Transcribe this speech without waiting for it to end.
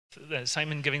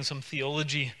Simon giving some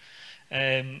theology.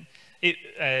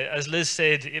 As Liz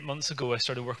said 8 months ago, I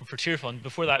started working for Tear Fund.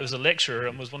 Before that, I was a lecturer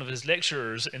and was one of his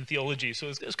lecturers in theology. So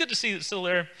it's good to see it's still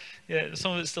there. Yeah,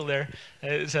 some of it's still there.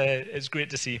 It's great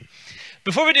to see.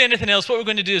 Before we do anything else, what we're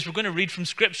going to do is we're going to read from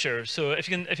Scripture. So if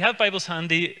you have Bibles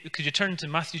handy, could you turn to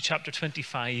Matthew chapter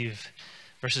 25,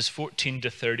 verses 14 to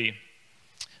 30.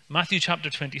 Matthew chapter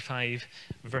 25,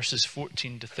 verses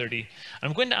 14 to 30. And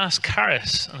I'm going to ask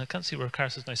Karis, and I can't see where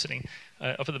Karis is now sitting,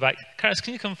 up at the back. Karis,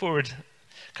 can you come forward?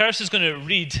 Karis is going to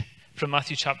read from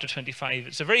Matthew chapter 25.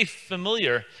 It's a very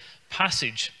familiar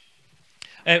passage.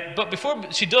 But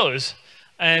before she does,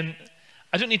 I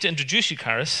don't need to introduce you,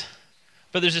 Karis,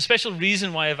 but there's a special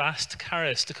reason why I've asked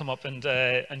Karis to come up and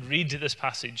read this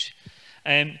passage.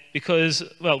 Because,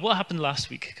 well, what happened last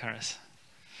week, Karis?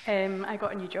 I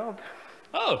got a new job.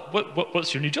 Oh,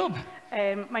 what's your new job?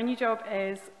 My new job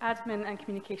is Admin and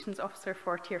Communications Officer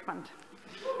for Tear Fund.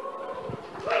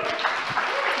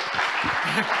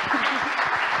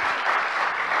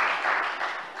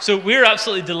 So we're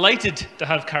absolutely delighted to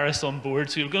have Karis on board.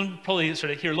 So you're going to probably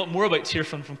sort of hear a lot more about Tear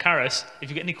Fund from Karis. If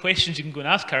you've got any questions, you can go and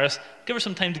ask Karis. Give her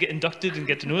some time to get inducted and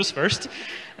get to know us first.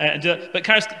 But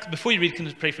Karis, before you read, can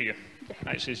I pray for you? Yeah.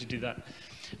 Actually, as you do that.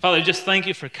 Father, I just thank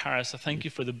you for Karis. I thank you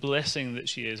for the blessing that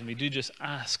she is. And we do just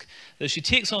ask that she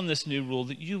takes on this new role,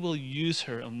 that you will use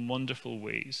her in wonderful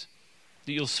ways,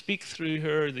 that you'll speak through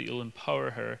her, that you'll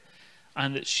empower her,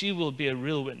 and that she will be a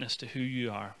real witness to who you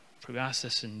are. For we ask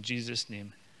this in Jesus'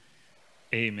 name.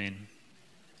 Amen.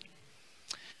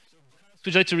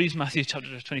 Would you like to read Matthew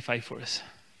chapter 25 for us?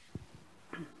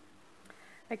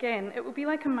 Again, it will be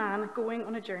like a man going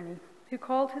on a journey who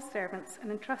called his servants and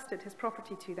entrusted his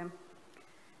property to them.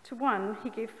 To one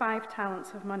he gave 5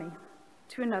 talents of money,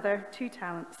 to another 2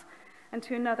 talents, and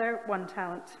to another 1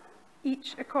 talent,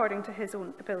 each according to his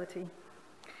own ability.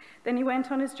 Then he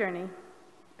went on his journey.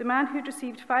 The man who had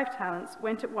received 5 talents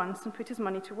went at once and put his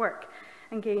money to work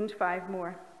and gained 5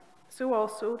 more. So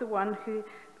also the one who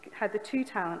had the 2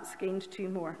 talents gained 2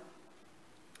 more.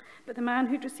 But the man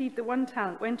who had received the 1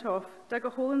 talent went off, dug a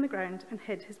hole in the ground, and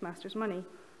hid his master's money.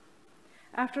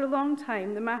 After a long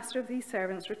time, the master of these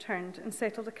servants returned and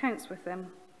settled accounts with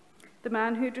them. The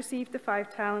man who had received the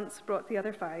 5 talents brought the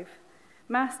other 5.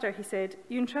 Master, he said,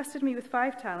 you entrusted me with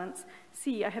 5 talents.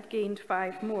 See, I have gained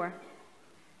 5 more.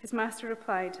 His master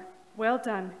replied, well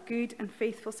done, good and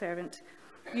faithful servant.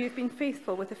 You have been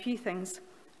faithful with a few things.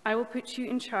 I will put you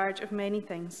in charge of many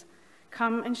things.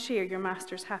 Come and share your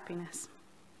master's happiness.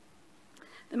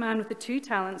 The man with the 2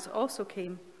 talents also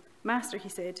came. Master, he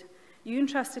said, you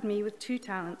entrusted me with 2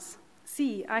 talents.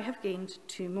 See, I have gained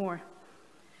 2 more.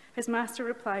 His master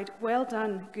replied, well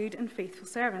done, good and faithful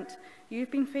servant. You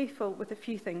have been faithful with a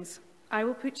few things. I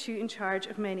will put you in charge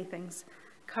of many things.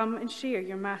 Come and share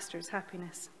your master's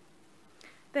happiness.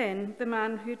 Then the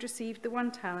man who had received the 1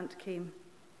 talent came.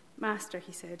 Master,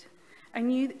 he said, I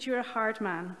knew that you are a hard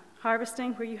man,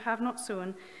 harvesting where you have not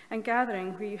sown and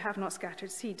gathering where you have not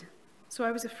scattered seed. So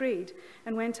I was afraid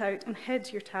and went out and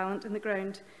hid your talent in the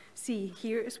ground. See,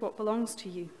 here is what belongs to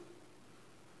you.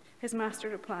 His master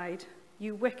replied,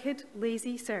 you wicked,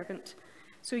 lazy servant.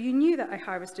 So you knew that I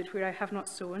harvested where I have not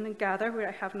sown and gather where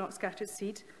I have not scattered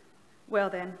seed? Well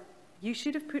then, you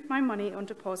should have put my money on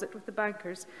deposit with the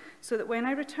bankers, so that when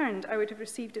I returned, I would have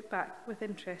received it back with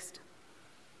interest.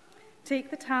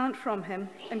 Take the talent from him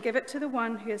and give it to the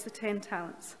one who has the 10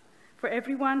 talents. For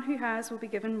everyone who has will be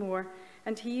given more,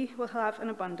 and he will have an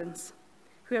abundance.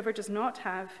 Whoever does not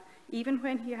have, even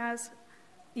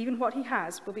what he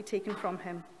has will be taken from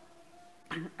him.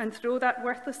 And throw that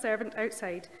worthless servant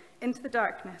outside into the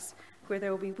darkness, where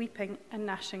there will be weeping and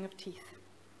gnashing of teeth.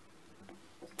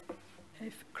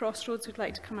 If Crossroads would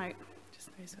like to come out just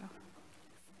now as well.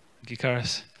 Thank you,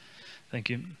 Karis. Thank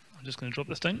you. I'm just going to drop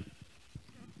this down.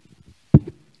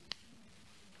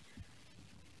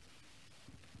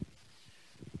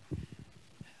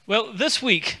 Well, this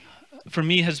week for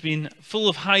me has been full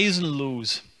of highs and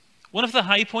lows. One of the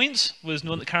high points was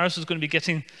knowing that Karis was going to be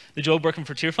getting the job working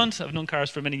for Tear Fund. I've known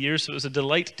Karis for many years, so it was a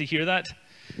delight to hear that.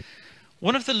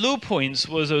 One of the low points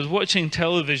was I was watching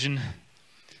television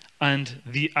and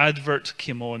the advert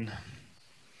came on.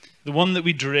 The one that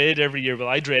we dread every year, well,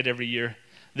 I dread every year,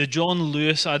 the John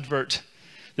Lewis advert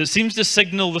that seems to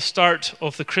signal the start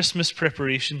of the Christmas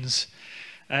preparations.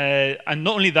 And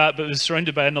not only that, but it was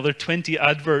surrounded by another 20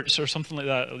 adverts or something like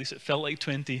that, at least it felt like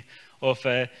 20, of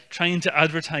trying to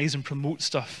advertise and promote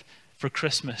stuff for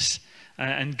Christmas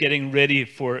and getting ready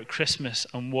for Christmas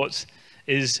and what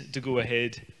is to go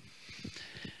ahead.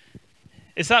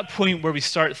 It's that point where we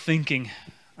start thinking,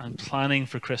 and planning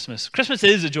for Christmas. Christmas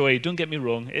is a joy, don't get me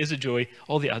wrong, it is a joy.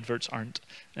 All the adverts aren't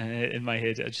in my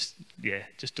head. I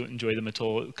just don't enjoy them at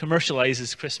all. It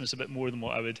commercializes Christmas a bit more than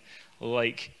what I would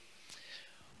like.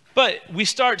 But we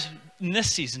start in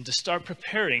this season to start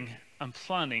preparing and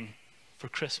planning for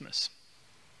Christmas.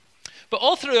 But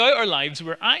all throughout our lives,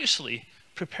 we're actually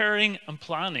preparing and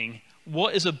planning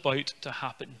what is about to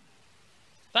happen.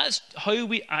 That's how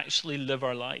we actually live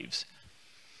our lives.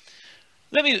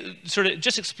 Let me sort of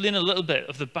just explain a little bit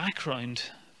of the background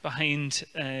behind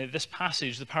this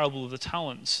passage, the parable of the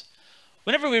talents.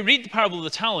 Whenever we read the parable of the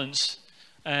talents,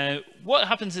 what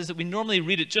happens is that we normally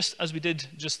read it just as we did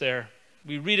just there.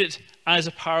 We read it as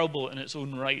a parable in its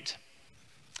own right.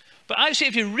 But actually,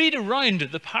 if you read around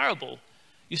the parable,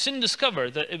 you soon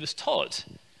discover that it was taught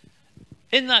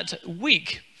in that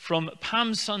week from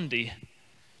Palm Sunday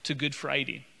to Good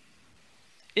Friday.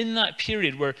 In that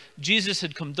period where Jesus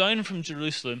had come down from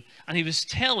Jerusalem and he was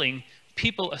telling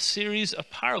people a series of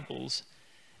parables,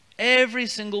 every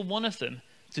single one of them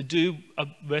to do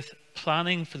with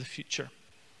planning for the future,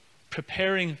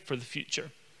 preparing for the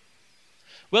future.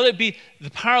 Whether it be the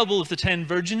parable of the 10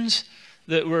 virgins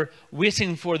that were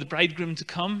waiting for the bridegroom to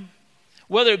come,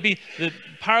 whether it be the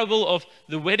parable of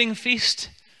the wedding feast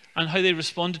and how they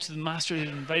responded to the master who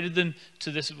invited them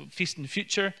to this feast in the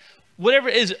future, whatever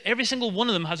it is, every single one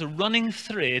of them has a running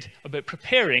thread about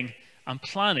preparing and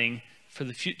planning for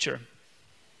the future.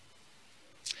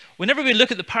 Whenever we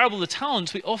look at the parable of the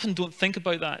talents, we often don't think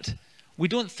about that. We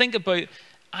don't think about,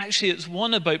 actually, it's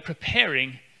one about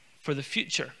preparing for the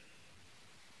future.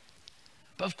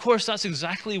 But of course, that's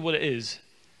exactly what it is.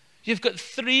 You've got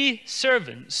 3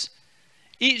 servants,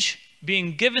 each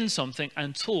being given something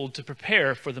and told to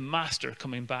prepare for the master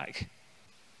coming back.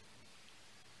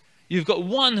 You've got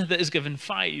one that is given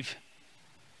 5,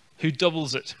 who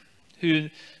doubles it, who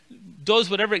does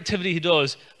whatever activity he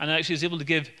does and actually is able to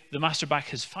give the master back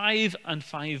his 5 and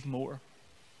 5 more.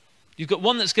 You've got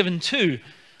one that's given 2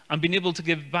 and been able to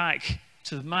give back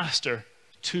to the master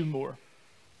 2 more.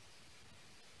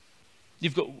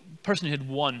 You've got a person who had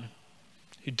 1,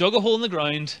 who dug a hole in the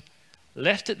ground,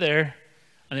 left it there,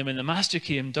 and then when the master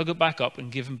came, dug it back up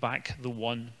and gave him back the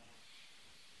 1.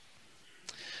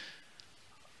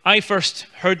 I first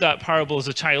heard that parable as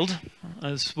a child.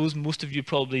 I suppose most of you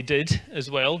probably did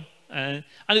as well. And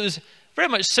it was very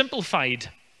much simplified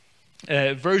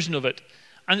version of it.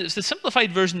 And it's the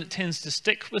simplified version that tends to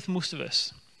stick with most of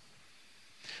us.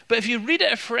 But if you read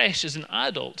it afresh as an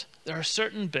adult, there are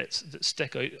certain bits that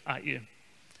stick out at you.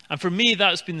 And for me,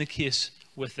 that's been the case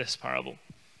with this parable.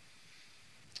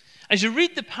 As you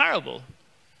read the parable,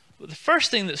 the first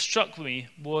thing that struck me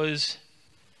was,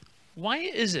 why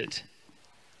is it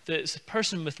that it's the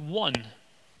person with 1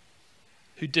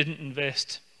 who didn't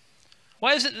invest?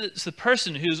 Why is it that it's the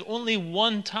person who has only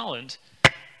 1 talent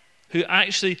who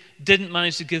actually didn't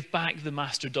manage to give back the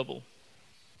master double?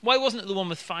 Why wasn't it the one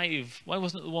with 5? Why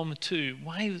wasn't it the one with 2?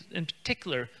 Why in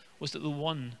particular was it the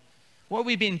 1? What are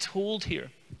we being told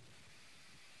here?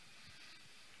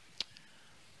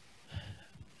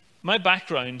 My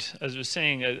background, as I was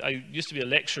saying, I used to be a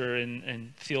lecturer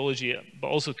in theology, but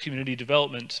also community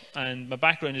development. And my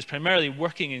background is primarily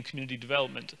working in community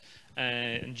development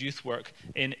and youth work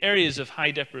in areas of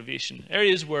high deprivation,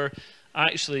 areas where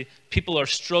actually people are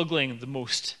struggling the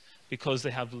most because they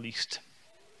have the least.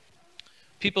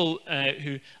 People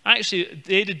who actually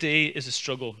day to day is a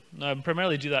struggle. Now, I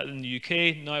primarily do that in the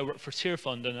UK. Now I work for Tear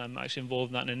Fund, and I'm actually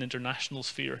involved in that in an international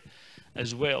sphere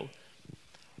as well.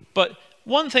 But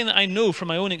one thing that I know from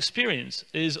my own experience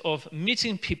is of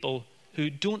meeting people who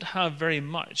don't have very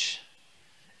much,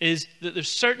 is that there's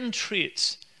certain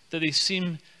traits that they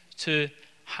seem to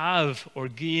have or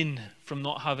gain from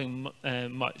not having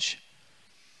much.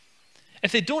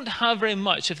 If they don't have very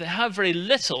much, if they have very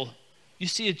little, you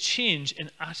see a change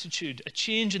in attitude, a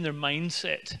change in their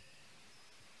mindset.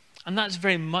 And that's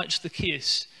very much the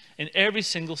case in every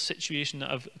single situation that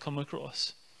I've come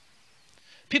across.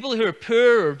 People who are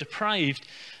poor or deprived,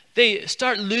 they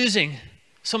start losing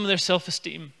some of their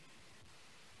self-esteem.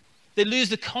 They lose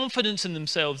the confidence in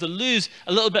themselves. They lose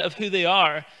a little bit of who they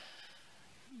are.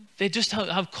 They just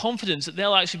have confidence that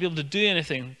they'll actually be able to do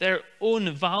anything. Their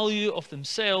own value of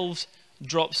themselves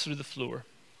drops through the floor.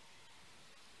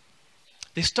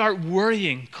 They start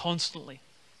worrying constantly.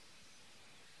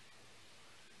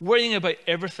 Worrying about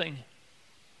everything.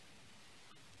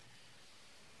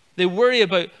 They worry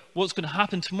about what's going to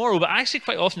happen tomorrow, but actually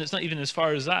quite often it's not even as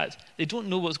far as that. They don't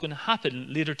know what's going to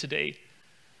happen later today.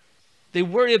 They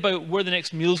worry about where the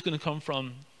next meal's going to come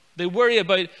from. They worry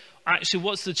about actually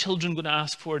what's the children going to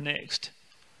ask for next.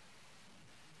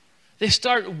 They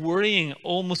start worrying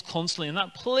almost constantly, and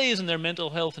that plays on their mental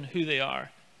health and who they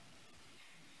are.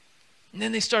 And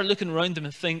then they start looking around them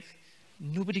and think,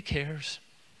 nobody cares.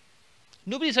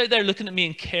 Nobody's out there looking at me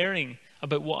and caring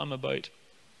about what I'm about.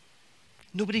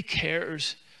 Nobody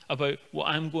cares about what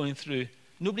I'm going through.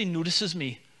 Nobody notices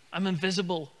me. I'm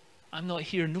invisible. I'm not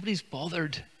here. Nobody's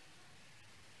bothered.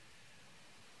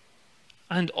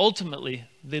 And ultimately,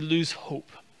 they lose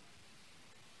hope.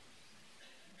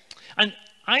 And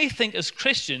I think as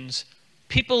Christians,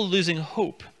 people losing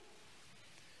hope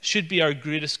should be our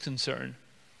greatest concern.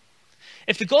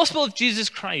 If the gospel of Jesus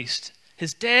Christ,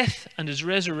 his death and his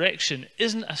resurrection,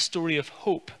 isn't a story of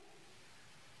hope,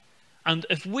 and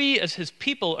if we as his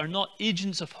people are not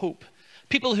agents of hope,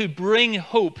 people who bring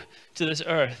hope to this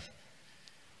earth,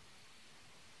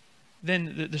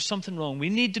 then there's something wrong. We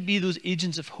need to be those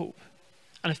agents of hope.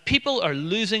 And if people are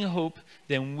losing hope,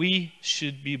 then we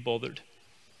should be bothered.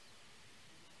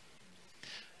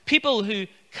 People who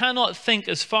cannot think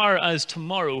as far as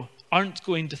tomorrow aren't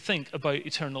going to think about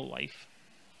eternal life.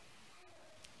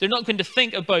 They're not going to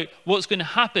think about what's going to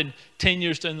happen 10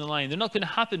 years down the line. They're not going to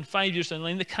happen 5 years down the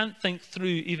line. They can't think through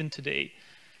even today.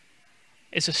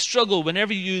 It's a struggle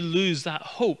whenever you lose that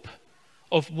hope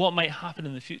of what might happen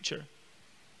in the future.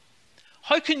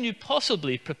 How can you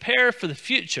possibly prepare for the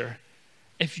future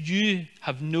if you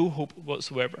have no hope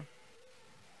whatsoever?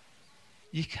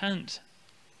 You can't.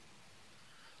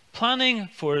 Planning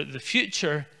for the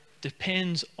future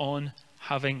depends on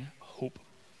having hope.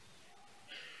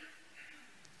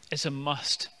 It's a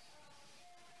must.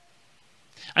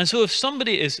 And so if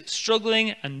somebody is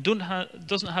struggling and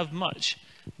doesn't have much,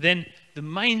 then the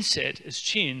mindset is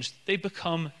changed. They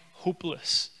become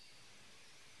hopeless.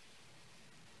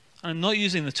 I'm not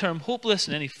using the term hopeless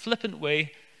in any flippant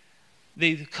way.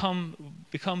 They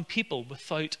become people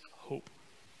without hope.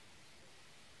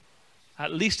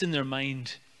 At least in their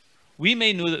mind. We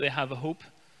may know that they have a hope.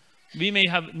 We may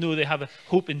know they have a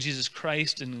hope in Jesus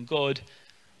Christ and in God.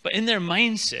 But in their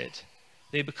mindset,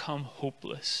 they become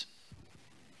hopeless.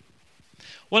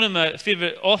 One of my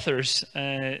favorite authors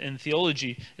in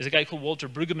theology is a guy called Walter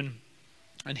Brueggemann.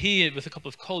 And he, with a couple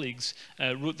of colleagues,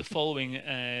 wrote the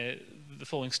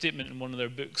following statement in one of their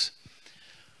books.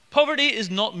 Poverty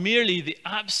is not merely the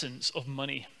absence of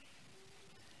money.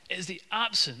 It is the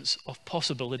absence of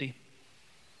possibility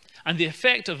and the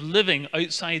effect of living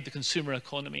outside the consumer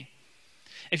economy.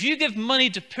 If you give money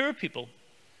to poor people,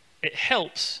 it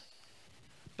helps,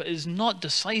 but is not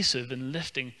decisive in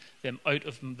lifting them out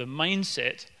of the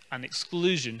mindset and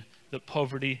exclusion that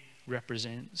poverty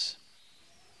represents.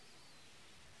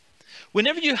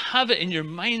 Whenever you have it in your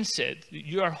mindset that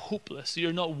you are hopeless, that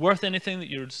you're not worth anything, that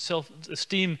your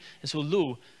self-esteem is so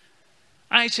low,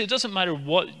 actually it doesn't matter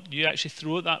what you actually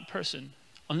throw at that person.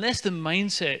 Unless the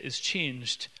mindset is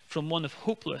changed from one of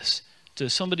hopeless to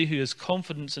somebody who has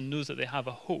confidence and knows that they have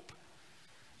a hope,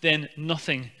 then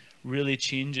nothing really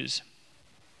changes.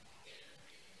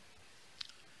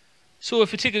 So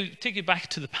if we take you back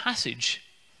to the passage,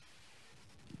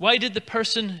 why did the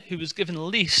person who was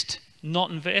given least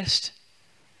not invest?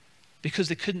 Because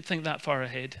they couldn't think that far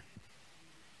ahead.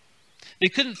 They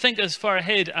couldn't think as far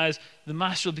ahead as the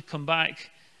master will come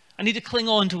back. I need to cling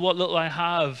on to what little I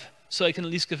have so I can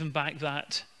at least give him back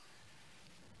that.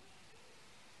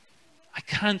 I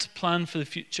can't plan for the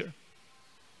future.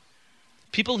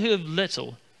 People who have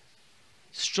little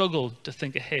struggle to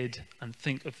think ahead and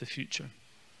think of the future.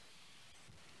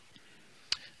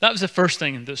 That was the first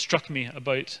thing that struck me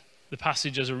about the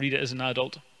passage as I read it as an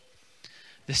adult.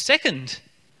 The second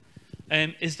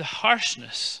is the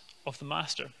harshness of the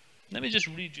master. Let me just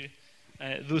read you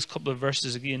those couple of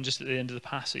verses again just at the end of the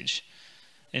passage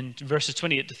in verses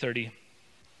 28 to 30.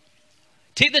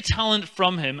 Take the talent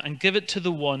from him and give it to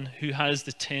the one who has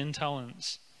the 10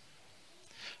 talents.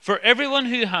 For everyone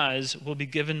who has will be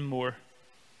given more,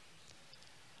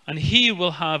 and he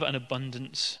will have an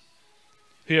abundance.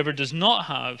 Whoever does not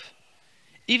have,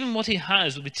 even what he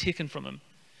has will be taken from him.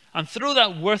 And throw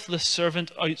that worthless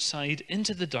servant outside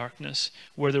into the darkness,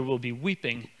 where there will be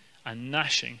weeping and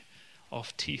gnashing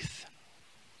of teeth.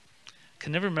 I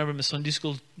can never remember my Sunday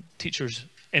school teachers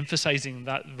emphasizing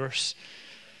that verse.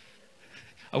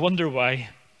 I wonder why.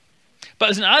 But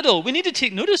as an adult, we need to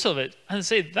take notice of it and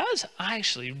say, that's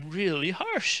actually really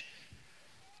harsh.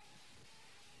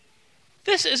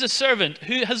 This is a servant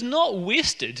who has not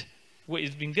wasted what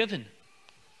he's been given.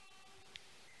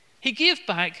 He gave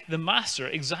back the master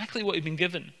exactly what he'd been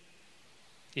given.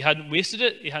 He hadn't wasted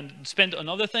it. He hadn't spent it on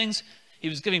other things. He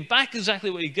was giving back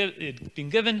exactly what he'd been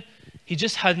given. He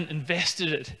just hadn't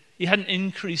invested it. He hadn't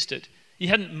increased it. He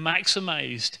hadn't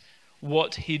maximized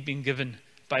what he'd been given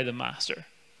by the master.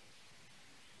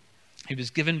 He was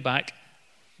giving back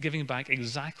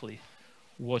exactly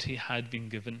what he had been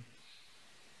given.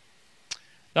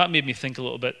 That made me think a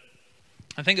little bit.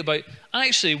 I think about,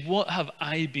 actually, what have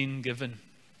I been given?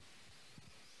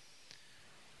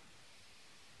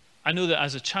 I know that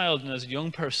as a child and as a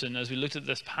young person, as we looked at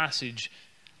this passage,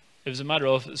 it was a matter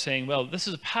of saying, well, this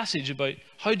is a passage about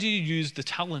how do you use the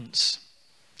talents?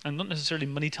 And not necessarily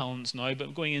money talents now,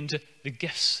 but going into the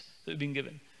gifts that have been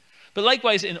given. But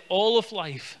likewise, in all of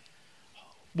life,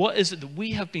 what is it that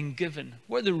we have been given?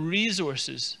 What are the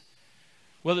resources?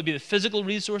 Whether it be the physical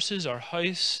resources, our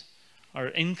house, our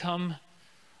income,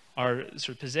 our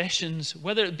sort of possessions,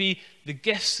 whether it be the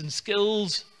gifts and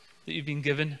skills that you've been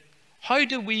given, how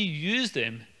do we use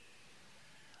them?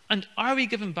 And are we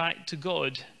giving back to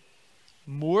God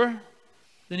more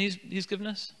than he's given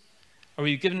us? Are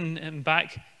we giving him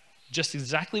back just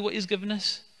exactly what he's given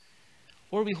us?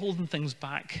 Or are we holding things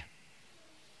back?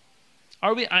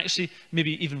 Are we actually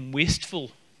maybe even wasteful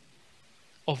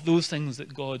of those things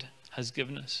that God has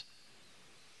given us?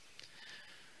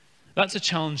 That's a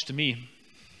challenge to me,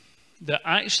 that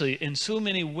actually in so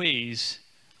many ways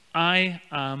I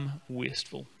am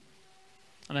wasteful.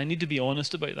 And I need to be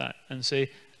honest about that and say,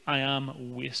 I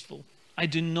am wasteful. I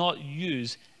do not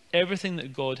use everything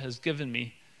that God has given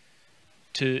me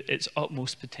to its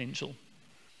utmost potential.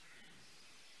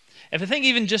 If I think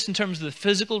even just in terms of the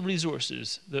physical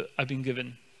resources that I've been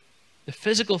given, the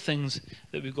physical things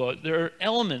that we've got, there are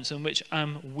elements in which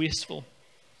I'm wasteful.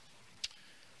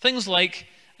 Things like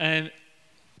in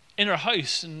our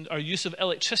house and our use of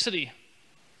electricity.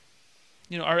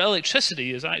 You know, our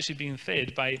electricity is actually being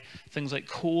fed by things like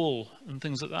coal and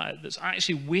things like that. That's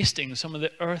actually wasting some of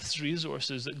the earth's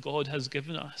resources that God has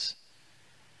given us.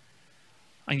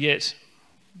 And yet,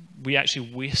 we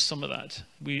actually waste some of that.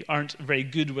 We aren't very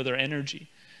good with our energy.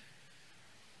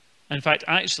 In fact,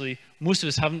 actually, most of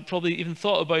us haven't probably even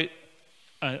thought about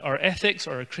our ethics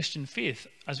or our Christian faith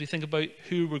as we think about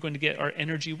who we're going to get our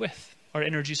energy with, our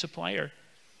energy supplier.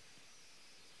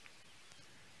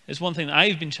 It's one thing that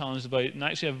I've been challenged about, and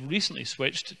actually I've recently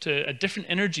switched to a different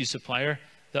energy supplier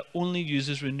that only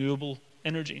uses renewable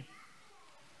energy.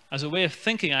 As a way of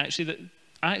thinking, actually, that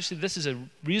this is a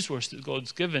resource that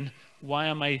God's given. Why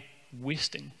am I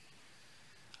wasting?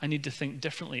 I need to think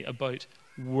differently about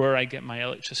where I get my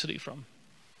electricity from.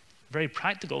 Very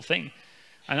practical thing.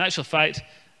 And in actual fact,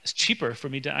 it's cheaper for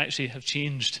me to actually have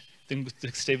changed than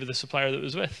to stay with the supplier that I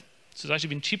was with. So it's actually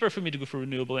been cheaper for me to go for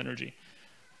renewable energy.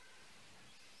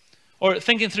 Or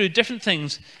thinking through different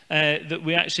things that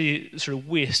we actually sort of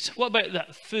waste. What about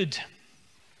that food?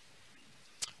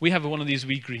 We have one of these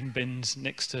wee green bins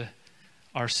next to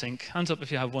our sink. Hands up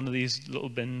if you have one of these little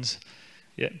bins.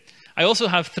 Yeah. I also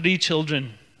have 3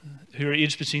 children who are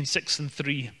aged between 6 and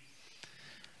 3.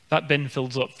 That bin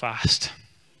fills up fast.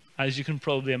 As you can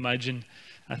probably imagine,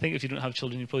 I think if you don't have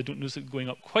children, you probably don't notice it going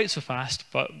up quite so fast,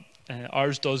 but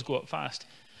ours does go up fast.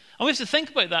 And we have to think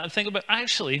about that and think about,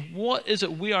 actually, what is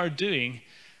it we are doing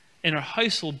in our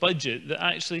household budget that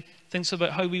actually thinks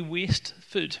about how we waste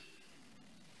food?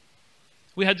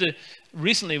 We had to,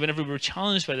 recently, whenever we were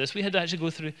challenged by this, we had to actually go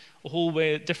through a whole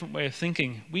different way of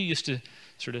thinking. We used to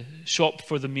sort of shop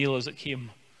for the meal as it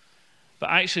came. But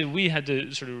actually, we had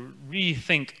to sort of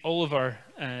rethink all of our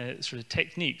sort of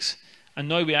techniques. And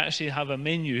now we actually have a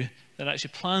menu that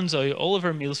actually plans out all of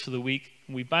our meals for the week.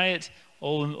 And we buy it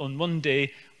all on one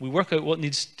day. We work out what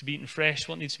needs to be eaten fresh,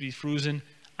 what needs to be frozen.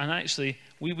 And actually,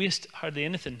 we waste hardly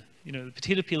anything. You know, the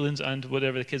potato peelings and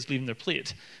whatever the kids leave in their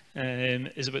plate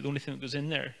is about the only thing that goes in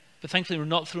there. But thankfully, we're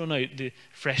not throwing out the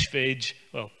fresh veg,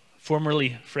 well,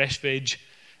 formerly fresh veg,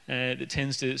 that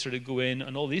tends to sort of go in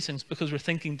and all these things because we're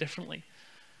thinking differently.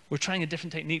 We're trying a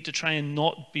different technique to try and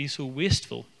not be so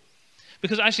wasteful.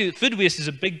 Because actually, food waste is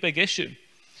a big, big issue.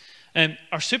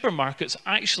 Our supermarkets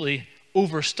actually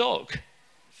overstock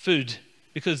food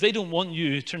because they don't want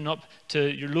you turning up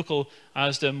to your local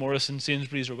Asda, Morrison,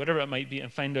 Sainsbury's, or whatever it might be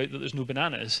and find out that there's no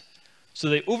bananas. So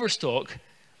they overstock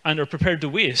and are prepared to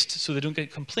waste so they don't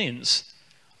get complaints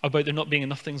about there not being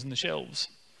enough things on the shelves.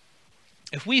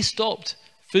 If we stopped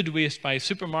food waste by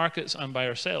supermarkets and by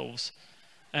ourselves,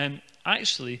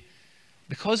 actually,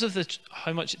 because of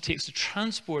how much it takes to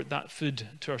transport that food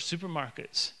to our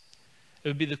supermarkets, it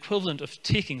would be the equivalent of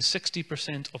taking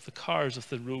 60% of the cars off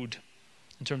the road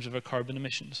in terms of our carbon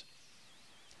emissions.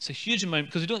 It's a huge amount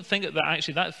because we don't think that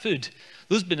actually that food,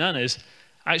 those bananas,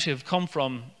 actually have come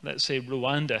from, let's say,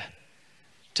 Rwanda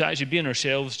to actually be on our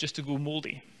shelves just to go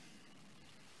moldy.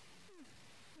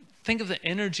 Think of the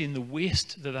energy and the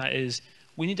waste that is.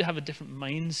 We need to have a different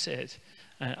mindset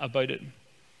about it.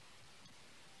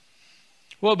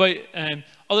 What about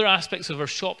other aspects of our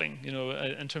shopping, you know,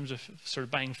 in terms of sort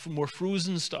of buying more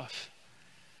frozen stuff?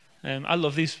 I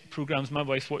love these programs. My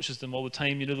wife watches them all the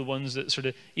time, you know, the ones that sort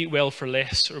of eat well for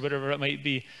less or whatever it might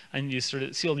be, and you sort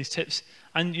of see all these tips,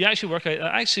 and you actually work out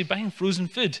that actually buying frozen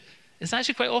food is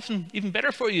actually quite often even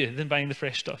better for you than buying the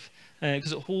fresh stuff,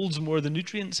 because it holds more of the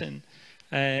nutrients in,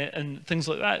 and things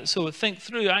like that. So think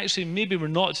through, actually, maybe we're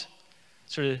not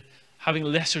sort of having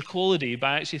lesser quality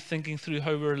by actually thinking through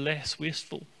how we're less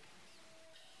wasteful.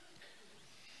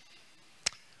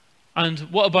 And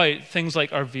what about things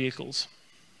like our vehicles,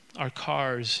 our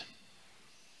cars?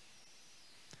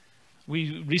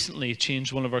 We recently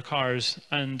changed one of our cars,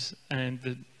 and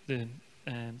the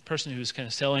person who was kind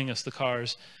of selling us the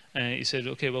cars, he said,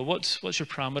 okay, well, what's your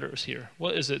parameters here?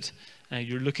 What is it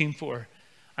you're looking for?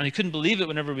 And he couldn't believe it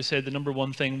whenever we said the number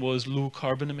one thing was low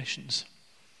carbon emissions,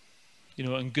 you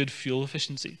know, and good fuel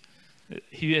efficiency.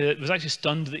 He was actually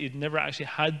stunned that he'd never actually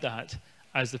had that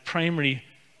as the primary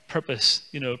purpose,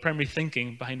 you know, primary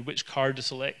thinking behind which car to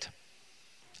select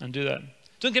and do that.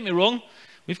 Don't get me wrong,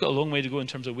 we've got a long way to go in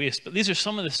terms of waste, but these are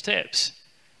some of the steps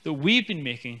that we've been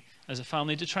making as a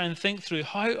family to try and think through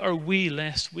how are we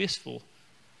less wasteful.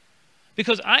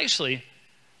 Because actually,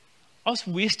 us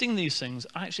wasting these things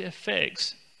actually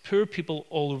affects poor people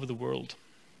all over the world.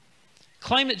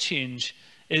 Climate change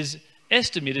is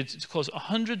estimated to cause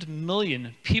 100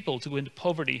 million people to go into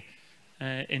poverty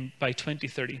by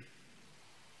 2030.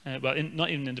 Not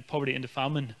even into poverty, into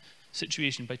famine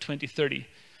situation by 2030,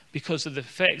 because of the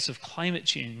effects of climate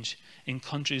change in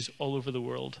countries all over the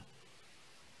world.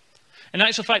 In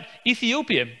actual fact,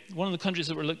 Ethiopia, one of the countries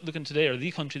that we're looking today, or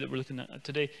the country that we're looking at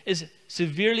today, is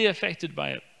severely affected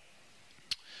by it.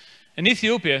 In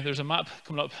Ethiopia, there's a map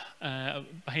coming up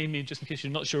behind me, just in case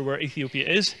you're not sure where Ethiopia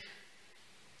is.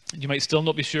 You might still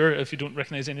not be sure if you don't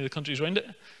recognize any of the countries around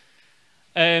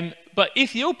it. But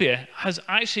Ethiopia has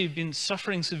actually been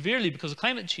suffering severely because of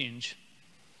climate change.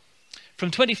 From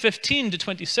 2015 to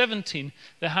 2017,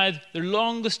 they had their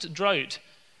longest drought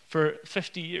for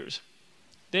 50 years.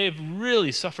 They've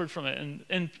really suffered from it, and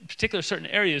in particular, certain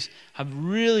areas have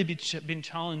really been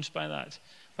challenged by that,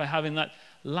 by having that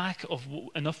lack of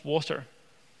enough water.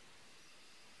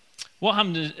 What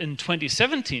happened in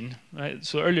 2017, right?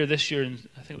 So earlier this year,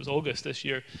 I think it was August this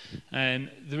year,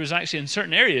 there was actually in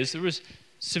certain areas, there was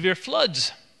severe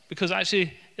floods, because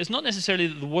actually it's not necessarily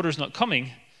that the water's not coming,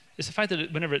 it's the fact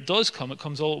that whenever it does come, it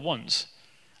comes all at once.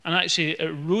 And actually it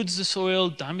erodes the soil,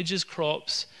 damages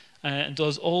crops, and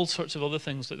does all sorts of other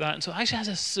things like that. And so it actually has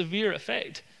a severe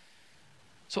effect.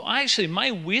 So actually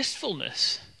my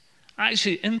wastefulness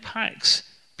actually impacts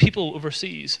people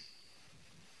overseas.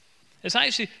 It's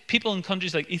actually people in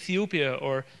countries like Ethiopia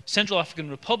or Central African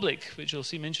Republic, which you'll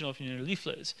see mention of in your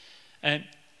leaflets,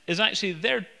 is actually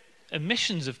their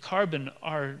emissions of carbon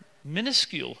are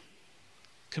minuscule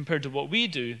compared to what we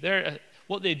do.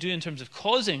 What they do in terms of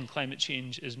causing climate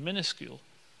change is minuscule.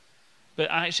 But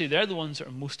actually, they're the ones that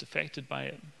are most affected by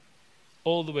it,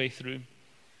 all the way through.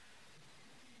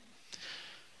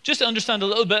 Just to understand a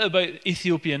little bit about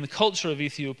Ethiopia and the culture of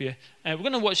Ethiopia, we're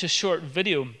going to watch a short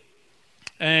video.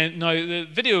 Now, the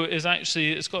video is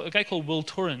actually, it's got a guy called Will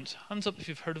Torrent. Hands up if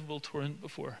you've heard of Will Torrent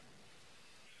before.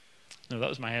 No, that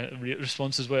was my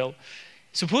response as well.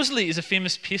 Supposedly, he's a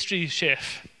famous pastry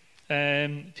chef.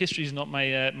 Pastry is not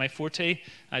my forte.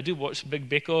 I do watch Big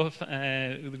Bake Off,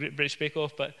 the Great British Bake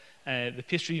Off, but the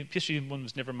pastry one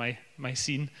was never my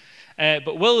scene.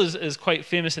 But Will is quite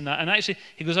famous in that, and actually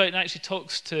he goes out and actually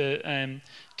talks to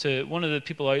one of the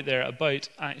people out there about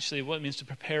actually what it means to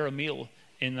prepare a meal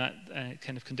in that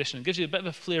kind of condition. It gives you a bit of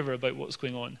a flavour about what's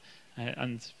going on,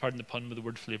 and pardon the pun with the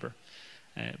word flavour.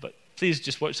 But please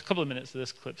just watch a couple of minutes of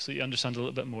this clip so you understand a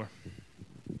little bit more.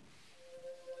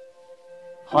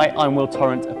 Hi, I'm Will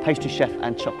Torrent, a pastry chef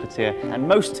and chocolatier, and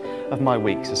most of my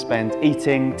weeks are spent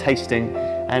eating, tasting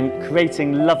and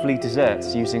creating lovely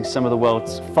desserts using some of the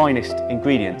world's finest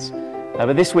ingredients.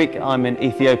 But this week I'm in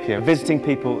Ethiopia, visiting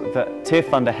people that Tear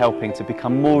Fund are helping to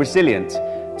become more resilient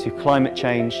to climate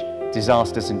change,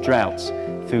 disasters and droughts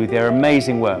through their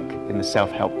amazing work in the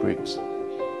self-help groups.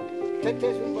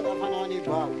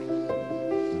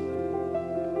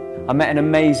 I met an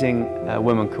amazing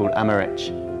woman called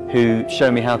Amarich, who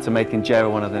showed me how to make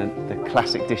injera, one of the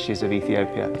classic dishes of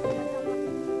Ethiopia.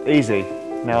 Easy,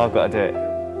 now I've got to do it.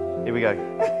 Here we go.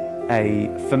 A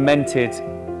fermented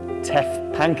teff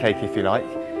pancake, if you like,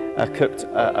 cooked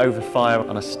over fire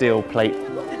on a steel plate.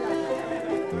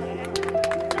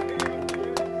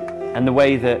 And the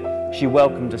way that she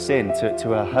welcomed us in to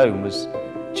her home was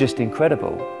just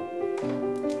incredible.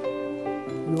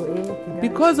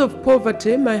 Because of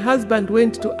poverty, my husband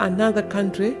went to another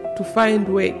country to find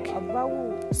work.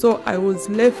 So I was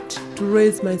left to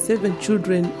raise my 7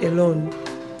 children alone.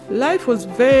 Life was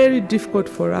very difficult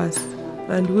for us,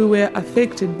 and we were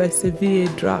affected by severe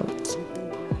drought.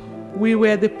 We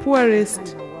were the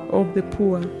poorest of the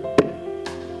poor.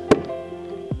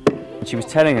 She was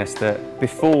telling us that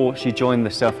before she joined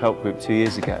the self-help group 2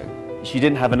 years ago, she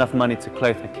didn't have enough money to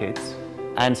clothe her kids,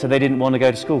 and so they didn't want to go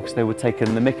to school because they were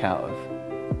taken the mick out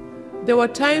of. There were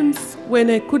times when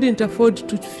I couldn't afford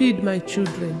to feed my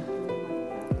children.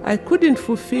 I couldn't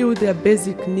fulfill their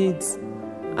basic needs,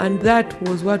 and that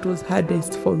was what was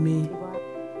hardest for me.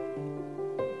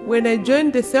 When I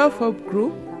joined the self-help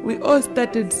group, we all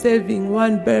started saving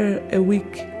 $1 a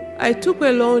week. I took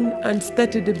a loan and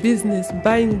started a business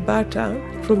buying butter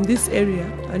from this area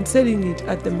and selling it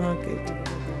at the market.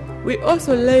 We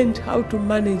also learned how to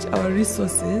manage our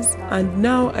resources, and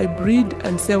now I breed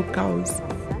and sell cows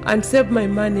and save my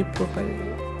money properly.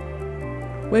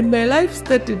 When my life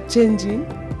started changing,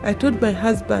 I told my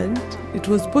husband it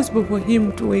was possible for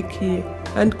him to work here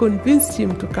and convinced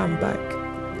him to come back.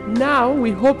 Now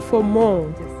we hope for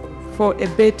more, for a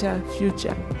better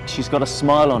future. She's got a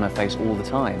smile on her face all the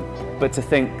time, but to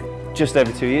think just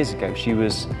over 2 years ago she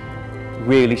was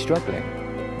really struggling.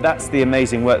 That's the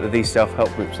amazing work that these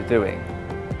self-help groups are doing.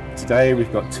 Today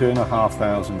we've got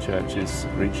 2,500 churches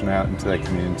reaching out into their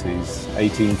communities,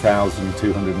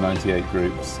 18,298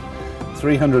 groups,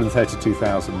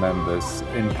 332,000 members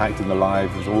impacting the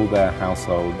lives of all their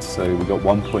households. So we've got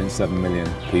 1.7 million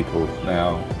people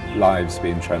now, lives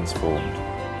being transformed.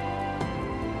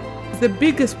 The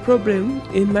biggest problem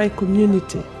in my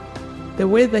community, the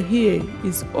weather here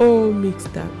is all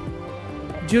mixed up.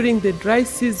 During the dry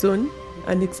season,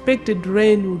 unexpected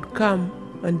rain would come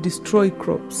and destroy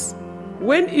crops.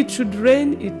 When it should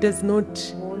rain, it does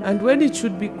not. And when it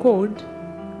should be cold,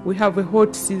 we have a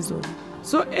hot season.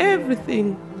 So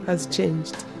everything has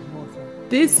changed.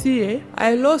 This year,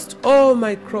 I lost all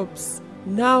my crops.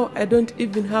 Now I don't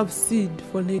even have seed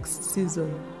for next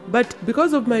season. But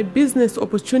because of my business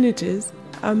opportunities,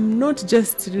 I'm not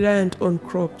just reliant on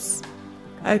crops.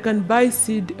 I can buy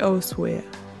seed elsewhere.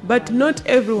 But not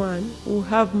everyone will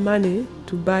have money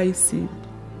to buy seed.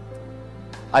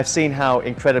 I've seen how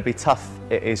incredibly tough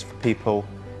it is for people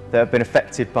that have been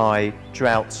affected by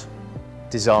drought,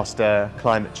 disaster,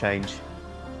 climate change.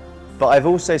 But I've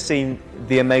also seen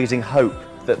the amazing hope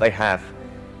that they have,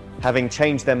 having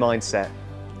changed their mindset,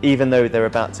 even though they're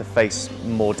about to face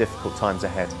more difficult times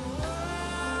ahead.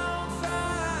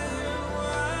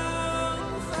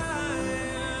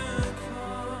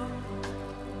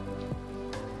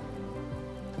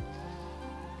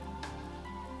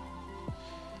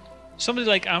 Somebody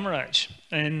like Amarach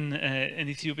in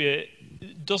Ethiopia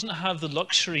doesn't have the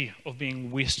luxury of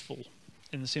being wasteful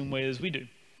in the same way as we do.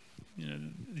 You know,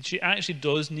 she actually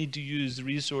does need to use the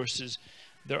resources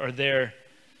that are there.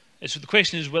 So the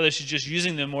question is whether she's just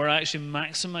using them or actually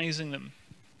maximizing them.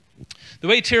 The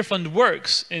way Tear Fund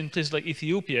works in places like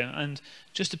Ethiopia, and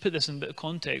just to put this in a bit of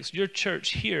context, your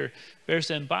church here,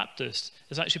 Bersden Baptist,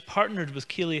 is actually partnered with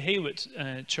Keili Haywood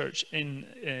Church in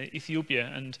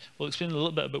Ethiopia, and we'll explain a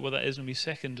little bit about what that is in a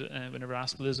second whenever I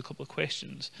ask Liz a couple of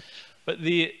questions. But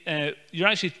you're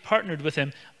actually partnered with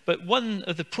him, but one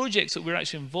of the projects that we're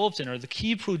actually involved in, or the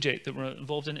key project that we're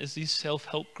involved in, is these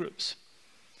self-help groups.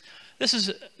 This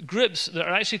is groups that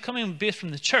are actually coming based from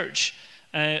the church,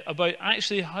 about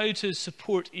actually how to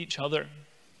support each other.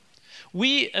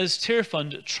 We as Tear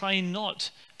Fund try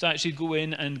not to actually go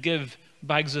in and give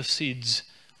bags of seeds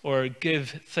or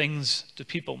give things to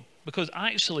people, because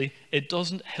actually it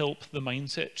doesn't help the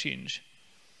mindset change.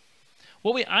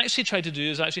 What we actually try to do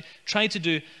is actually try to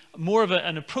do more of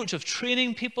an approach of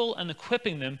training people and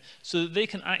equipping them so that they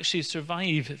can actually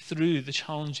survive through the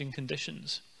challenging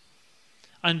conditions.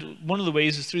 And one of the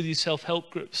ways is through these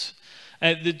self-help groups.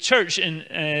 The church in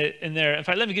there, in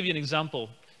fact, let me give you an example.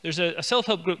 There's a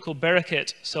self-help group called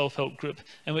Bereket Self-Help Group,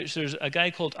 in which there's a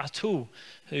guy called Ato,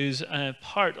 who's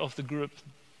part of the group.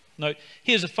 Now,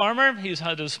 he is a farmer. He's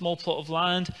had a small plot of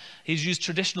land. He's used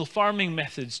traditional farming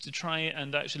methods to try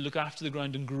and actually look after the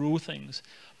ground and grow things.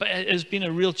 But it has been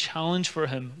a real challenge for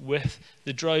him with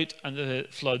the drought and the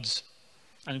floods.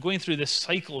 And going through this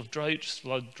cycle of drought,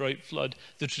 flood,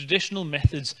 the traditional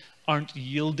methods aren't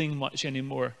yielding much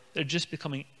anymore. They're just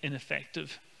becoming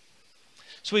ineffective.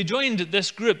 So we joined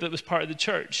this group that was part of the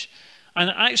church.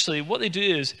 And actually what they do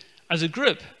is, as a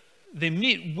group, they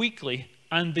meet weekly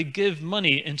and they give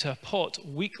money into a pot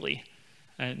weekly.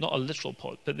 Not a literal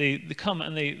pot, but they come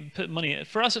and they put money.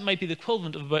 For us, it might be the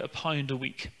equivalent of about £1 a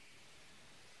week.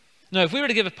 Now, if we were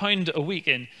to give £1 a week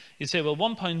in, you'd say, well,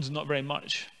 £1 is not very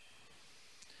much.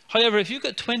 However, if you've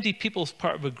got 20 people as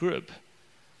part of a group,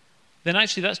 then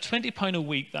actually that's £20 a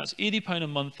week, that's £80 a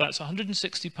month, that's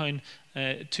 £160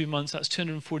 2 months, that's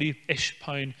 £240-ish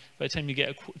by the time you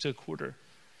get to a quarter.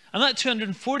 And that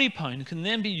 £240 can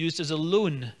then be used as a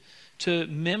loan to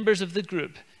members of the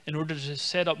group in order to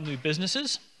set up new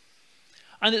businesses.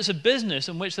 And it's a business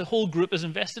in which the whole group is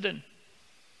invested in.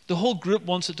 The whole group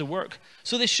wants it to work.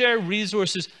 So they share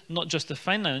resources, not just the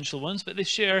financial ones, but they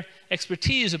share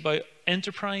expertise about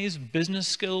enterprise, business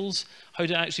skills, how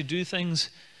to actually do things.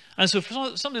 And so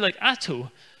for somebody like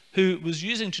Atto, who was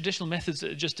using traditional methods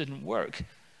that just didn't work,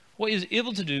 what he was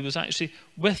able to do was actually,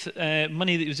 with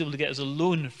money that he was able to get as a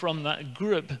loan from that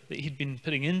group that he'd been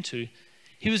putting into,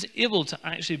 he was able to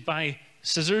actually buy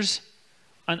scissors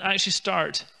and actually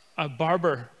start a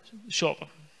barber shop.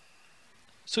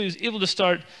 So he was able to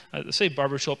start, say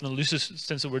barber shop in the loosest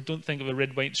sense of the word, don't think of a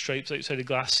red, white stripes outside a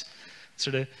glass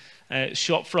sort of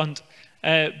shop front.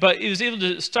 But he was able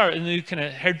to start a new kind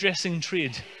of hairdressing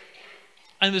trade.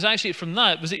 And was actually from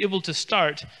that, was able to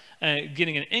start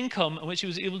getting an income in which he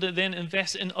was able to then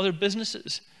invest in other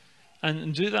businesses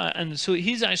and do that. And so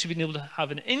he's actually been able to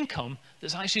have an income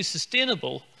that's actually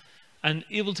sustainable and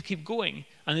able to keep going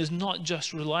and is not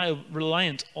just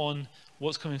reliant on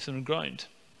what's coming from the ground.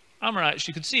 Amarat,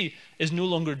 you could see, is no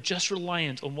longer just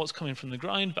reliant on what's coming from the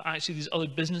ground, but actually these other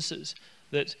businesses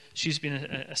that she's been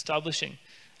establishing.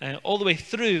 All the way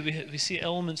through, we see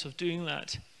elements of doing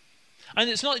that. And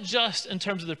it's not just in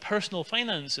terms of their personal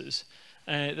finances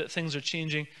that things are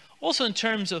changing. Also in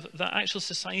terms of the actual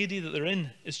society that they're in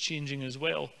is changing as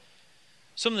well.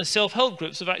 Some of the self-help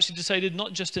groups have actually decided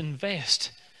not just to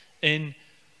invest in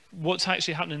what's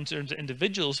actually happening in terms of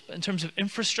individuals, but in terms of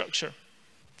infrastructure.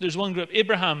 There's one group,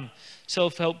 Abraham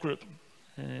Self-Help Group,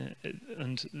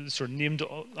 and sort of named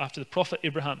after the prophet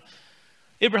Abraham.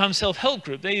 Abraham Self-Help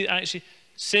Group, they actually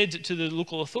said to the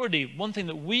local authority, one thing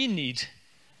that we need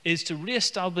is to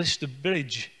re-establish the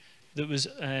bridge that was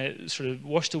sort of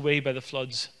washed away by the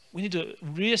floods. We need to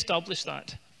re-establish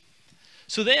that.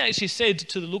 So they actually said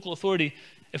to the local authority,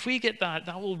 if we get that,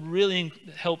 that will really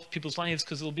help people's lives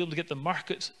because they'll be able to get the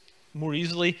market more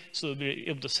easily, so they'll be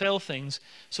able to sell things.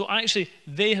 So actually,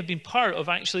 they have been part of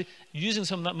actually using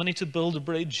some of that money to build a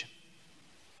bridge.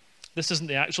 This isn't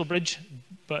the actual bridge,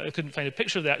 but I couldn't find a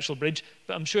picture of the actual bridge,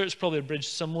 but I'm sure it's probably a bridge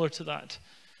similar to that.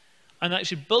 And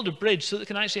actually build a bridge so that it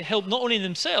can actually help not only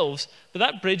themselves, but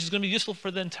that bridge is going to be useful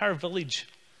for the entire village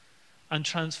and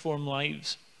transform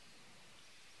lives.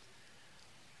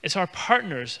 It's our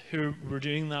partners who we're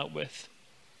doing that with.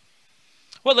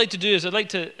 What I'd like to do is I'd like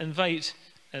to invite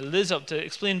Liz up to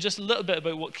explain just a little bit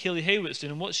about what Kaylee Haywood's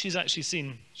doing and what she's actually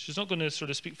seen. She's not going to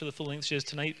sort of speak for the full length she is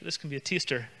tonight, but this can be a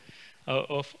taster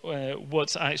of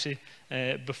what's actually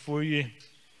before you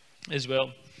as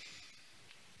well.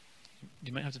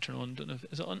 You might have to turn on, don't know,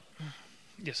 is it on?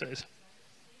 Yes, it is.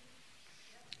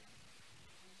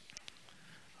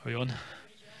 Are we on?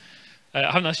 I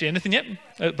haven't asked you anything yet,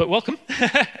 but welcome.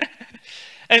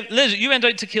 Liz, you went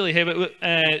out to Kaylee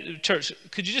Haywood Church.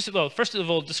 Could you just, well, first of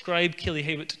all, describe Kaylee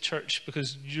Haywood to Church,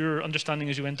 because your understanding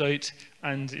as you went out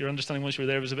and your understanding once you were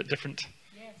there was a bit different.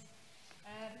 Yes.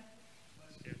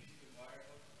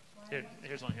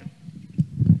 Here's one here.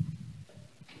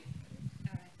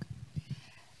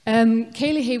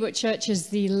 Kaylee Haywood Church is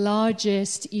the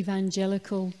largest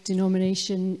evangelical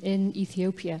denomination in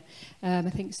Ethiopia, I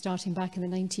think starting back in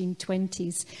the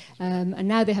 1920s. And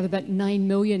now they have about 9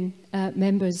 million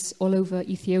members all over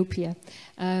Ethiopia.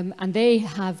 And they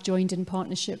have joined in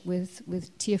partnership with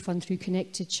Tearfund through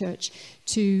Connected Church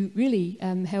to really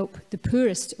help the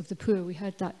poorest of the poor. We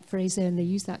heard that phrase there, and they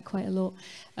use that quite a lot,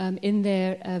 in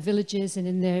their villages and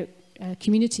in their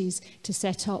communities to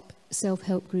set up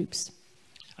self-help groups.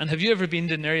 And have you ever been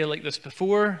to an area like this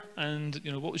before? And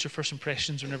what was your first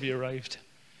impressions whenever you arrived?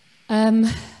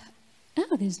 Oh,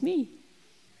 there's me.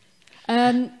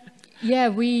 Yeah,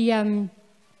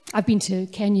 I've been to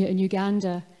Kenya and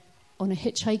Uganda on a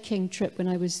hitchhiking trip when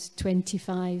I was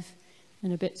 25,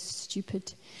 and a bit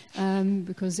stupid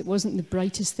because it wasn't the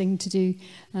brightest thing to do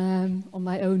on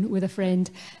my own with a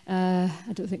friend. I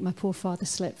don't think my poor father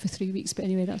slept for 3 weeks, but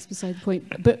anyway, that's beside the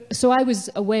point. But so I was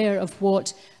aware of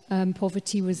what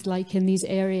poverty was like in these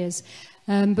areas.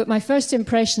 But my first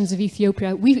impressions of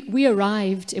Ethiopia, we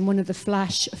arrived in one of the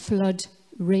flash flood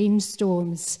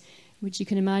rainstorms, which you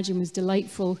can imagine was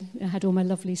delightful. I had all my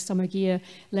lovely summer gear,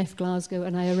 left Glasgow,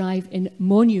 and I arrived in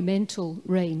monumental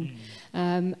rain.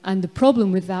 And the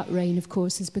problem with that rain, of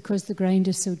course, is because the ground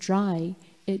is so dry,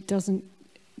 it doesn't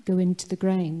go into the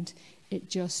ground. it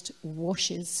just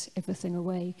washes everything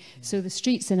away. So the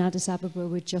streets in Addis Ababa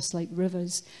were just like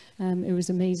rivers. It was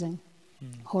amazing.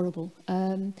 Horrible.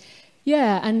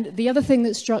 Yeah, and the other thing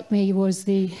that struck me was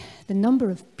the number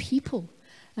of people.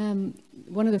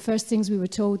 One of the first things we were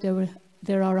told,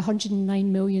 there are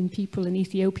 109 million people in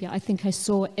Ethiopia. I think I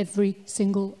saw every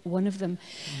single one of them.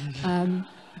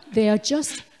 They are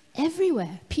just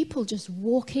everywhere. People just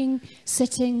walking,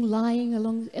 sitting, lying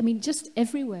along. I mean, just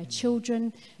everywhere.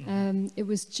 Children. It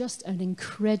was just an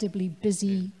incredibly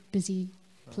busy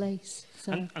place.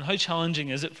 So. And how challenging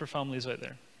is it for families out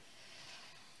there?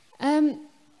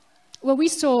 Well, we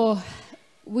saw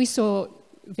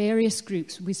various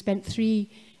groups. We spent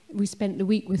the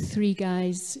week with 3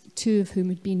 guys, 2 of whom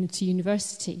had been to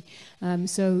university.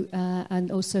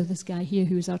 And also this guy here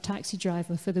who was our taxi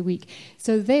driver for the week.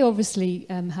 So they obviously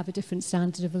have a different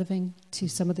standard of living to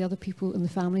some of the other people and the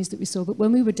families that we saw. But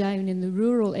when we were down in the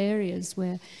rural areas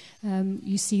where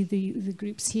you see the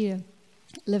groups here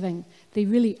living, they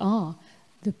really are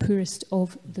the poorest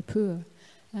of the poor.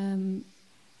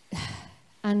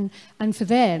 And for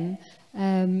them,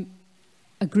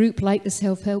 a group like the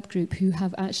self-help group who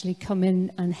have actually come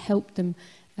in and helped them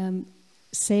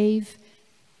save,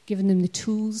 given them the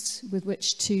tools with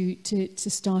which to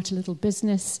start a little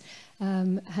business,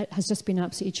 has just been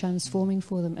absolutely transforming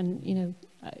for them. And, you know,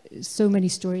 so many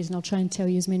stories, and I'll try and tell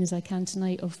you as many as I can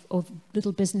tonight, of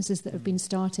little businesses that have been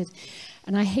started.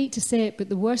 And I hate to say it, but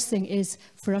the worst thing is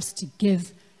for us to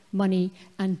give money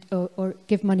or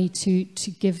give money to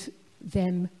give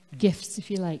them gifts, if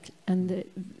you like. And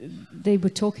they were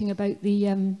talking about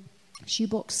the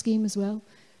shoebox scheme as well.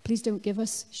 Please don't give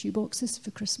us shoeboxes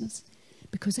for Christmas,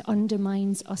 because it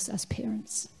undermines us as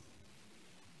parents.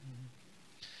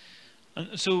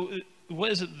 And so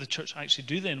what is it that the church actually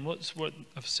do then? What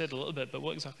I've said a little bit, but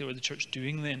what exactly were the church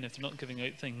doing then if they're not giving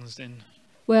out things then?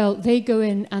 Well, they go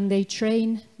in and they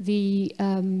train the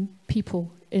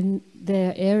people in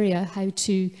their area how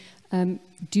to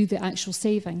do the actual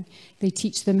saving. They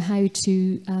teach them how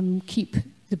to keep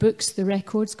the books, the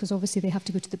records, because obviously they have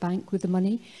to go to the bank with the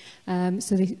money.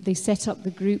 So they set up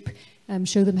the group,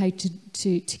 show them how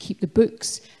to keep the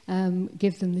books,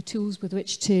 give them the tools with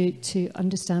which to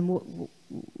understand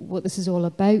what this is all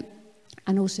about,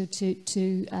 and also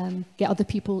to get other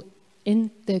people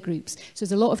in their groups. So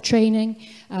there's a lot of training,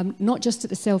 not just at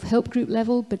the self-help group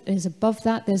level, but there's above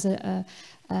that, there's a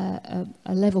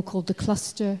level called the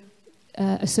cluster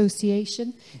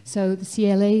association. So the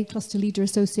CLA, Cluster Leader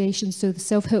Association, so the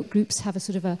self-help groups have a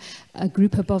sort of a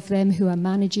group above them who are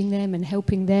managing them and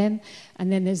helping them.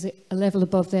 And then there's a level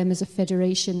above them as a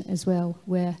federation as well,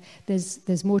 where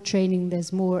there's more training,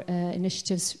 there's more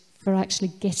initiatives for actually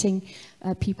getting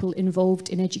people involved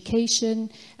in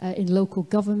education, in local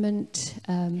government.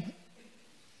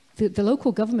 The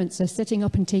local governments are setting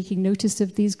up and taking notice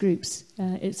of these groups.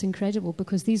 It's incredible,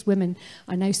 because these women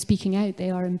are now speaking out. They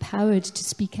are empowered to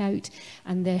speak out,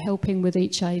 and they're helping with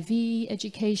HIV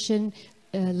education,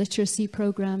 literacy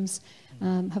programs.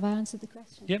 Have I answered the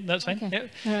question? Yeah, that's fine. Okay.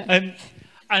 Yeah. All right.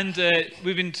 And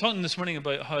we've been talking this morning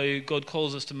about how God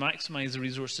calls us to maximize the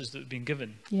resources that have been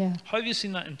given. Yeah. How have you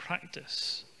seen that in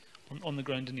practice on the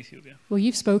ground in Ethiopia? Well,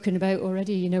 you've spoken about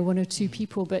already, you know, 1 or 2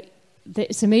 people, but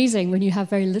it's amazing when you have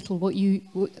very little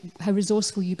how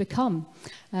resourceful you become.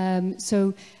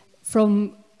 So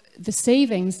from the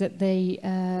savings that they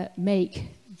make,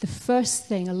 the first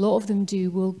thing a lot of them do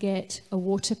will get a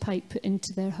water pipe put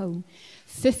into their home.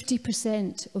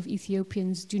 50% of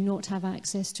Ethiopians do not have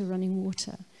access to running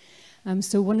water.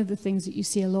 So one of the things that you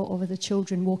see a lot of are the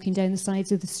children walking down the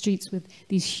sides of the streets with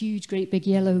these huge, great big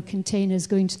yellow containers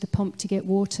going to the pump to get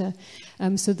water.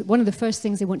 So one of the first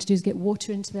things they want to do is get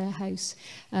water into their house,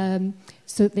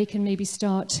 so that they can maybe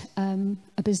start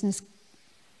a business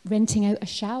renting out a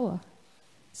shower.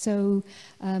 So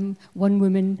one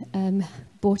woman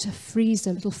bought a freezer,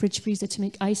 a little fridge freezer, to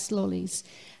make ice lollies.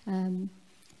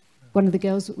 One of the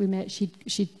girls that we met,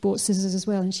 she'd bought scissors as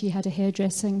well, and she had a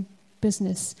hairdressing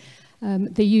business.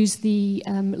 They use the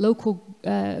local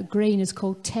grain is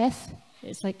called teff.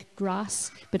 It's like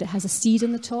grass, but it has a seed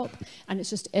on the top, and it's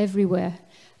just everywhere.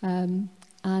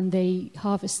 And they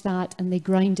harvest that, and they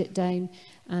grind it down,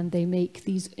 and they make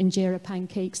these injera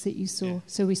pancakes that you saw. Yeah.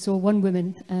 So we saw one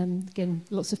woman, again,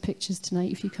 lots of pictures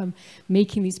tonight if you come,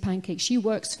 making these pancakes. She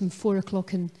works from 4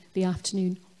 o'clock in the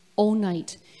afternoon all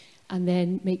night, and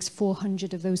then makes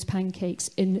 400 of those pancakes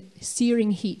in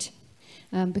searing heat,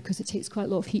 because it takes quite a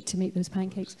lot of heat to make those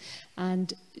pancakes.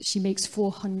 And she makes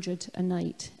 400 a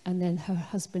night, and then her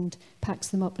husband packs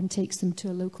them up and takes them to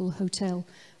a local hotel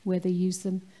where they use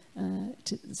them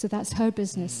So that's her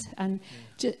business. And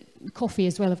coffee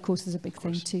as well, of course, is a big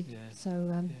thing too. Yeah.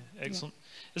 So, Excellent.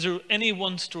 Is there any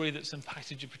one story that's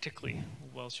impacted you particularly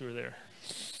whilst you were there?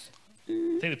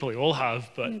 I think they probably all have,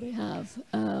 but... Yeah, they have.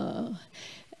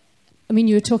 I mean,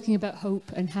 you were talking about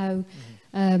hope and how,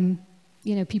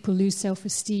 you know, people lose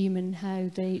self-esteem and how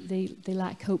they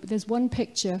lack hope. There's one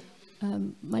picture.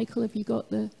 Michael, have you got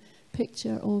the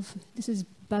picture of... This is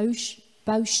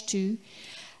Bauschtu.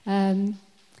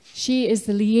 She is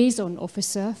the liaison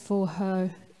officer for her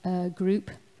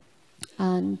group.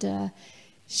 And I'm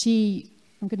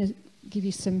going to give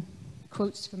you some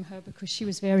quotes from her because she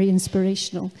was very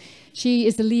inspirational. She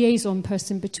is the liaison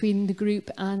person between the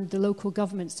group and the local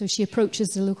government. So she approaches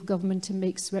the local government and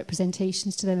makes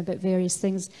representations to them about various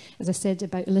things, as I said,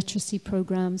 about literacy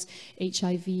programs,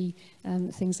 HIV,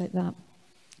 things like that.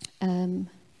 And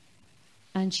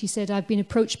she said, I have been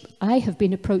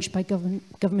approached by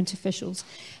government officials,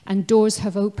 and doors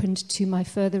have opened to my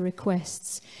further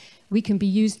requests. We can be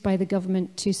used by the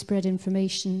government to spread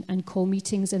information and call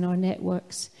meetings in our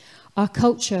networks. Our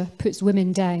culture puts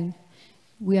women down.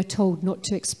 We are told not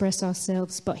to express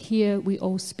ourselves, but here we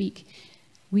all speak.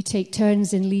 We take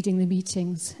turns in leading the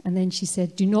meetings. And then she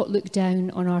said, do not look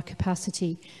down on our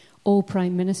capacity. All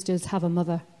prime ministers have a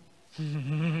mother.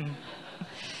 And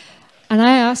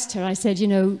I asked her, I said, you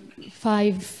know,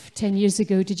 5-10 years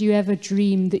ago, did you ever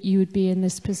dream that you would be in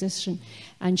this position?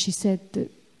 And she said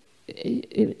that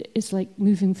it's like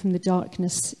moving from the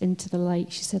darkness into the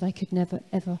light. She said, I could never,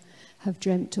 ever have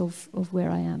dreamt of where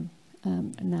I am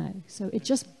now. So it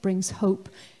just brings hope,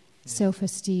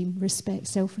 self-esteem, respect,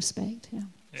 self-respect. Yeah.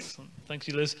 Excellent. Thank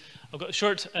you, Liz. I've got a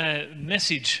short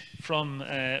message from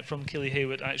Kaylee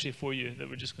Haywood actually for you that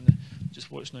we're just going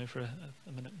to watch now for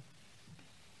a minute.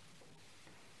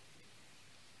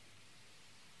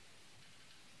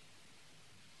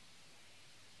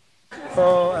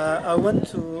 I want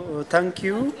to thank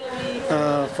you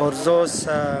for those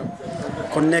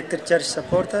connected church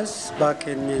supporters back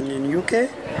in UK.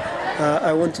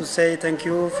 I want to say thank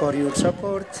you for your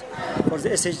support for the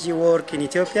SHG work in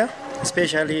Ethiopia,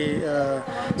 especially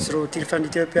through Tirfund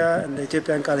Ethiopia and the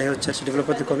Ethiopian Kalaheo Church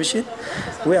Development Commission.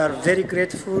 We are very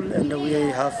grateful, and we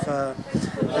have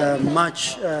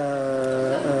much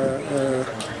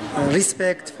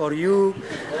respect for you,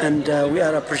 and we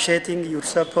are appreciating your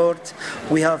support.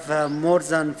 We have more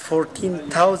than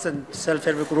 14,000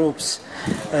 self-help groups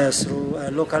through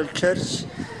local church.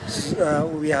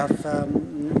 We have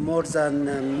more than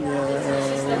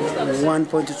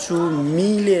 1.2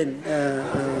 million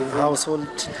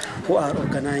households who are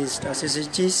organized as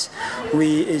SHGs.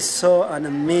 We saw an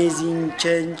amazing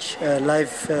change,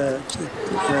 life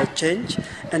change,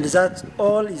 and that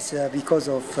all is because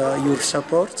of your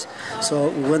support. So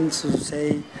we want to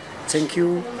say thank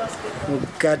you,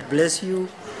 God bless you,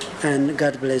 and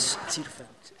God bless Tirfund.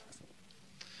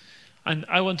 And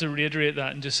I want to reiterate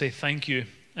that and just say thank you.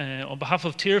 On behalf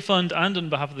of Tirfund and on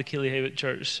behalf of the Kaylee Haywood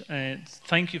Church,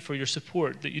 thank you for your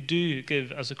support that you do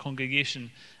give as a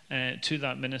congregation to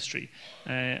that ministry.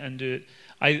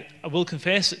 I will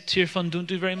confess that Tirfund don't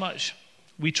do very much.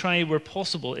 We try where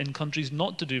possible in countries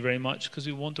not to do very much because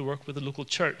we want to work with the local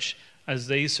church as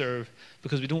they serve,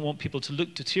 because we don't want people to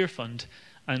look to Tirfund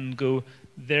and go,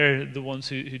 they're the ones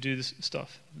who do this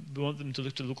stuff. We want them to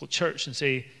look to the local church and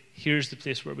say, here's the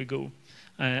place where we go.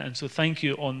 And so thank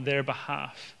you on their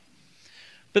behalf.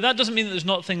 But that doesn't mean that there's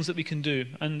not things that we can do.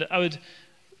 And I would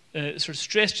sort of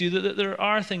stress to you that there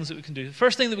are things that we can do. The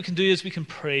first thing that we can do is we can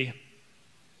pray.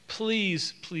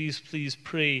 Please, please, please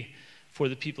pray for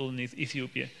the people in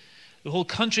Ethiopia. The whole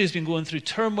country has been going through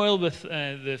turmoil with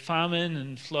the famine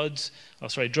and floods,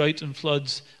 drought and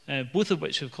floods, both of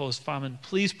which have caused famine.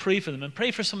 Please pray for them and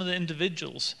pray for some of the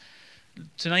individuals.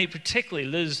 Tonight particularly,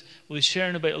 Liz will be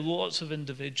sharing about lots of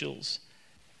individuals.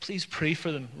 Please pray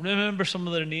for them. Remember some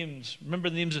of their names. Remember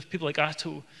the names of people like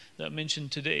Atto that I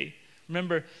mentioned today.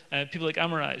 Remember people like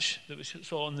Amaraj that we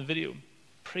saw on the video.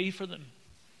 Pray for them.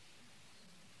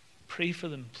 Pray for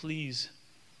them, please.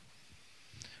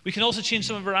 We can also change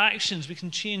some of our actions. We can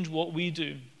change what we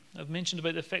do. I've mentioned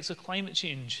about the effects of climate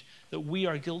change that we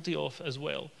are guilty of as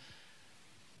well.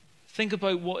 Think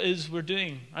about what it is we're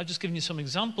doing. I've just given you some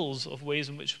examples of ways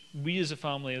in which we as a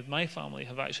family, my family,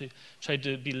 have actually tried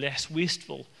to be less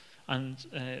wasteful and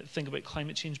think about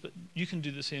climate change, but you can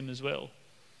do the same as well.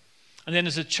 And then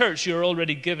as a church, you're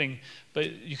already giving,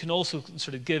 but you can also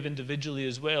sort of give individually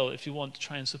as well if you want to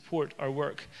try and support our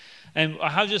work. I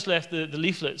have just left the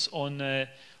leaflets on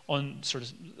sort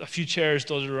of a few chairs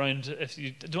dotted around. If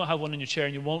you don't have one in your chair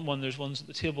and you want one, there's ones at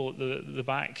the table at the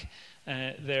back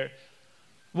there.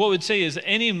 What I would say is that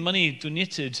any money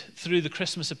donated through the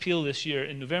Christmas appeal this year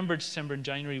in November, December and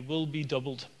January will be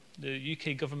doubled. The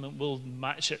UK government will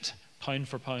match it pound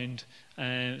for pound.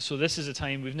 So this is a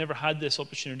time, we've never had this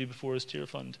opportunity before as Tier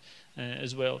Fund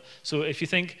as well. So if you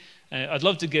think, I'd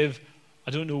love to give,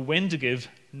 I don't know when to give,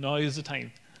 now is the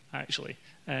time, actually.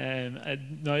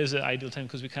 Now is the ideal time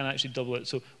because we can actually double it.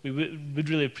 So we would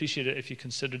really appreciate it if you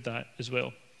considered that as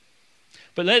well.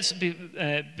 But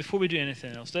before we do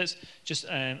anything else, let's just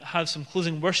have some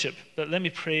closing worship. But let me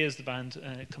pray as the band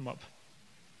come up.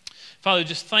 Father,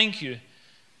 just thank you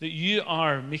that you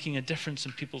are making a difference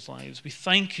in people's lives. We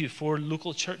thank you for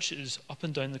local churches up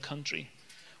and down the country.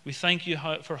 We thank you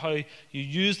for how you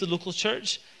use the local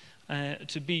church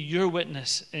to be your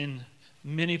witness in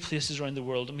many places around the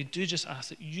world. And we do just ask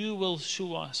that you will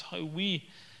show us how we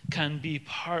can be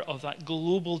part of that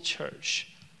global church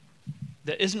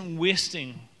that isn't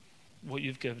wasting what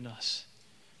you've given us,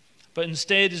 but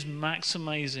instead is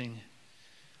maximizing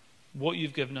what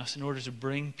you've given us in order to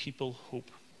bring people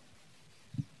hope,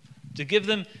 to give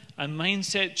them a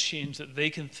mindset change that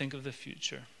they can think of the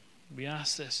future. We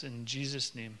ask this in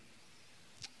Jesus' name.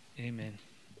 Amen.